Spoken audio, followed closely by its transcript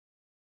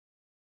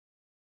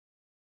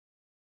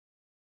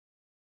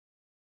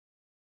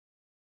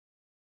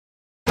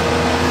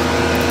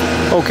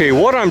Okay,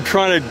 what I'm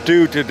trying to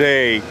do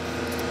today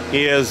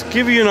is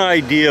give you an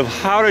idea of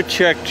how to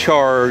check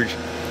charge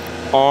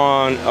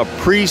on a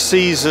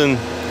pre-season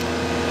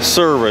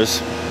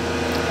service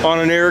on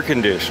an air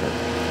conditioner.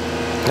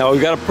 Now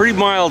we've got a pretty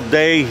mild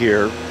day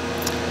here.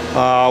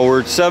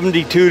 We're at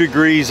 72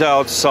 degrees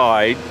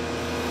outside.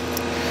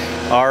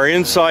 Our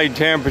inside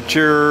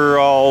temperature,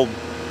 I'll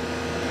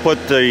put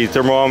the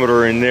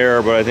thermometer in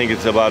there, but I think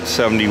it's about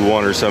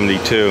 71 or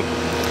 72.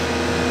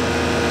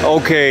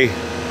 Okay,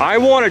 I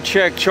want to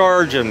check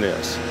charge in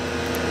this,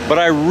 but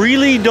I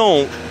really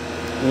don't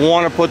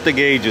want to put the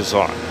gauges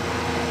on.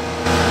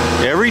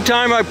 Every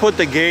time I put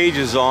the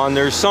gauges on,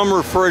 there's some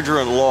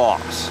refrigerant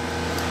loss.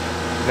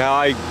 Now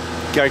I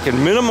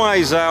can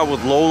minimize that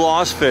with low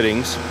loss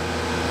fittings,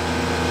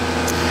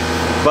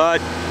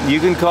 but you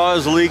can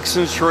cause leaks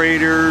in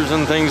Schraders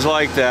and things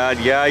like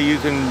that. Yeah, you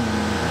can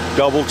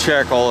double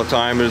check all the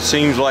time, but it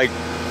seems like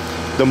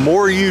the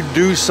more you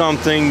do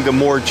something, the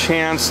more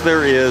chance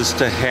there is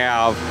to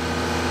have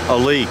a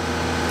leak.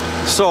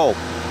 So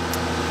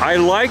I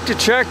like to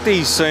check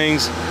these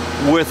things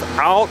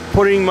without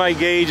putting my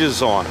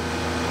gauges on.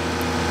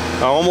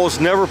 I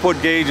almost never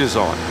put gauges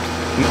on.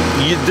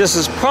 This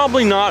is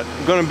probably not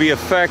going to be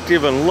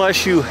effective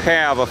unless you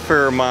have a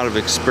fair amount of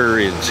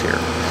experience here.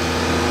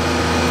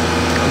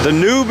 The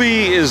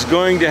newbie is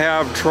going to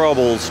have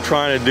troubles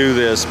trying to do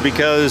this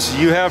because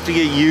you have to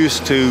get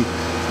used to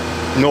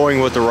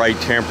knowing what the right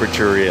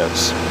temperature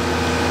is.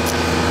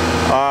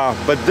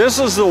 But this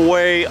is the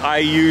way I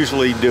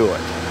usually do it.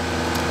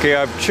 Okay,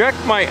 I've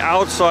checked my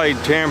outside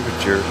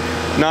temperature.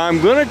 Now I'm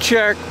going to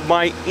check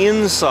my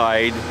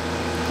inside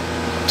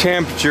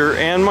temperature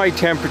and my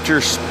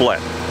temperature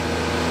split.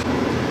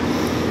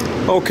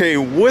 Okay,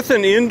 with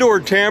an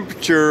indoor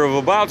temperature of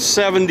about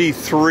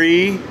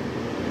 73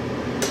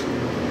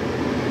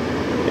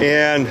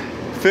 and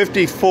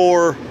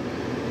 54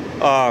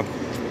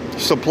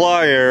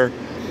 supply air,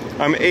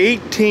 I'm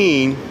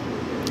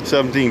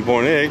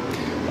 17.8.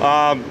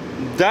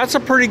 That's a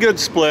pretty good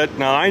split.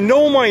 Now I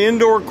know my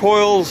indoor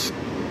coil's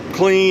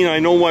clean, I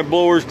know my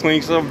blower's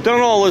clean, so I've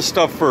done all this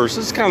stuff first.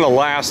 This is kind of the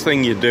last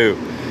thing you do.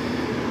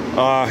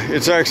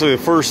 It's actually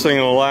the first thing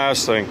and the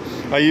last thing.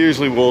 I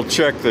usually will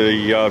check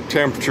the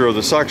temperature of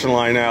the suction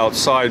line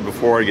outside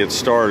before I get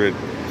started.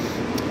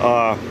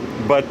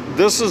 But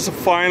this is a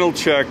final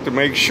check to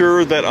make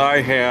sure that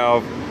I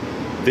have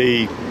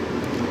the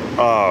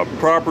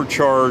proper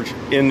charge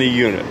in the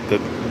unit, that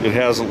it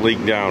hasn't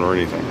leaked down or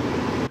anything.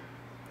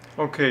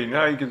 Okay,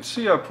 now you can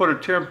see I put a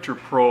temperature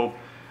probe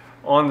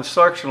on the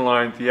suction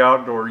line at the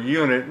outdoor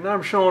unit, and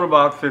I'm showing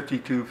about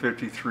 52,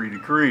 53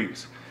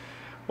 degrees.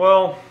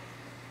 Well,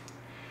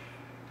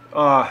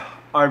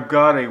 I've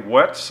got a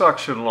wet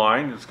suction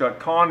line. It's got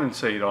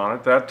condensate on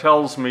it. That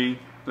tells me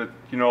that,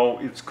 you know,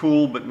 it's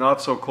cool but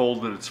not so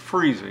cold that it's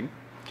freezing.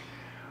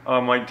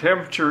 My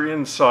temperature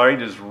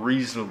inside is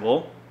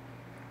reasonable.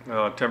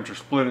 Temperature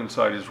split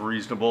inside is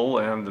reasonable,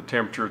 and the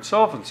temperature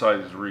itself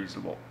inside is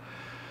reasonable.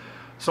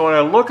 So when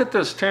I look at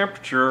this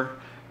temperature,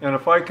 and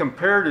if I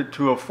compared it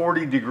to a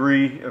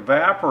 40-degree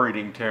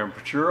evaporating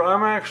temperature,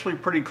 I'm actually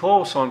pretty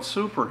close on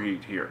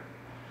superheat here.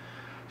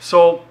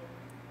 So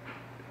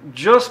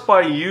just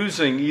by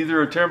using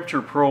either a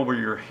temperature probe or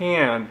your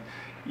hand,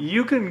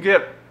 you can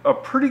get a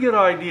pretty good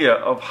idea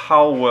of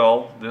how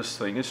well this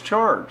thing is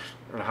charged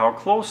and how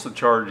close the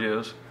charge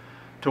is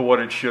to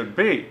what it should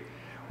be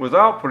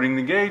without putting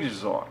the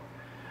gauges on.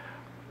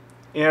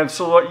 And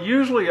so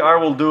usually I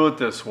will do it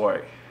this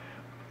way.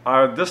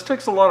 This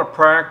takes a lot of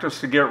practice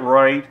to get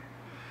right,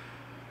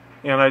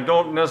 and I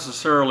don't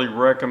necessarily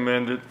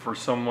recommend it for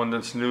someone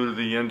that's new to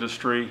the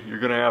industry. You're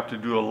going to have to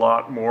do a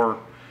lot more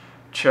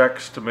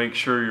checks to make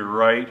sure you're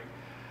right.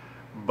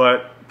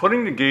 But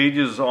putting the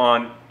gauges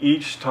on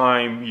each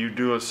time you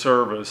do a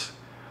service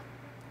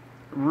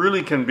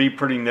really can be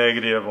pretty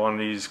negative on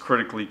these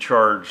critically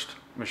charged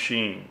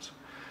machines.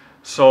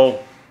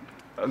 So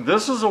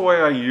this is the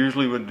way I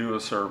usually would do a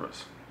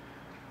service.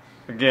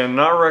 Again,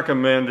 not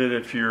recommended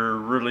if you're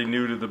really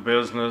new to the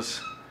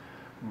business,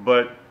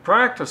 but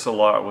practice a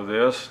lot with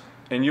this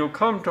and you'll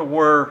come to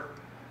where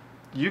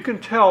you can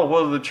tell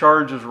whether the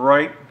charge is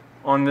right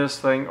on this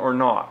thing or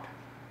not.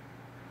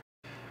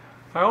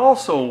 I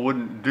also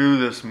wouldn't do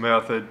this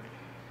method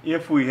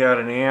if we had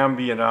an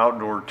ambient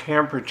outdoor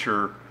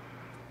temperature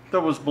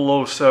that was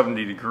below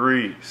 70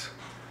 degrees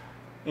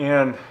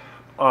and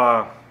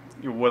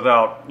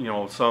without, you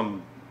know,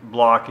 some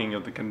blocking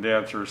of the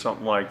condenser or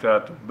something like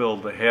that to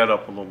build the head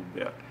up a little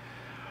bit.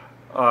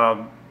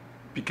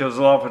 Because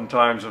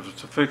oftentimes if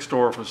it's a fixed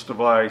orifice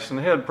device and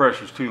the head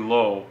pressure is too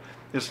low,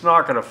 it's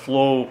not going to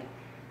flow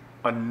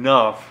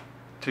enough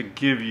to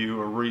give you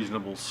a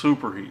reasonable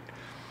superheat.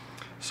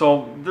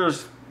 So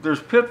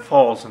there's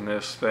pitfalls in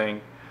this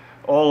thing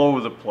all over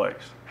the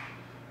place.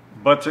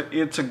 But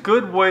it's a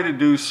good way to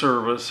do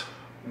service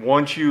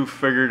once you've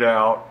figured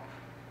out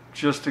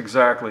just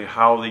exactly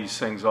how these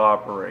things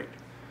operate.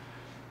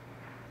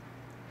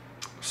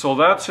 So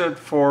that's it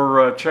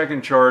for check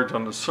and charge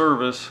on the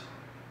service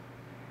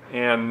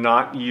and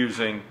not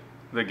using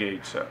the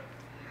gauge set.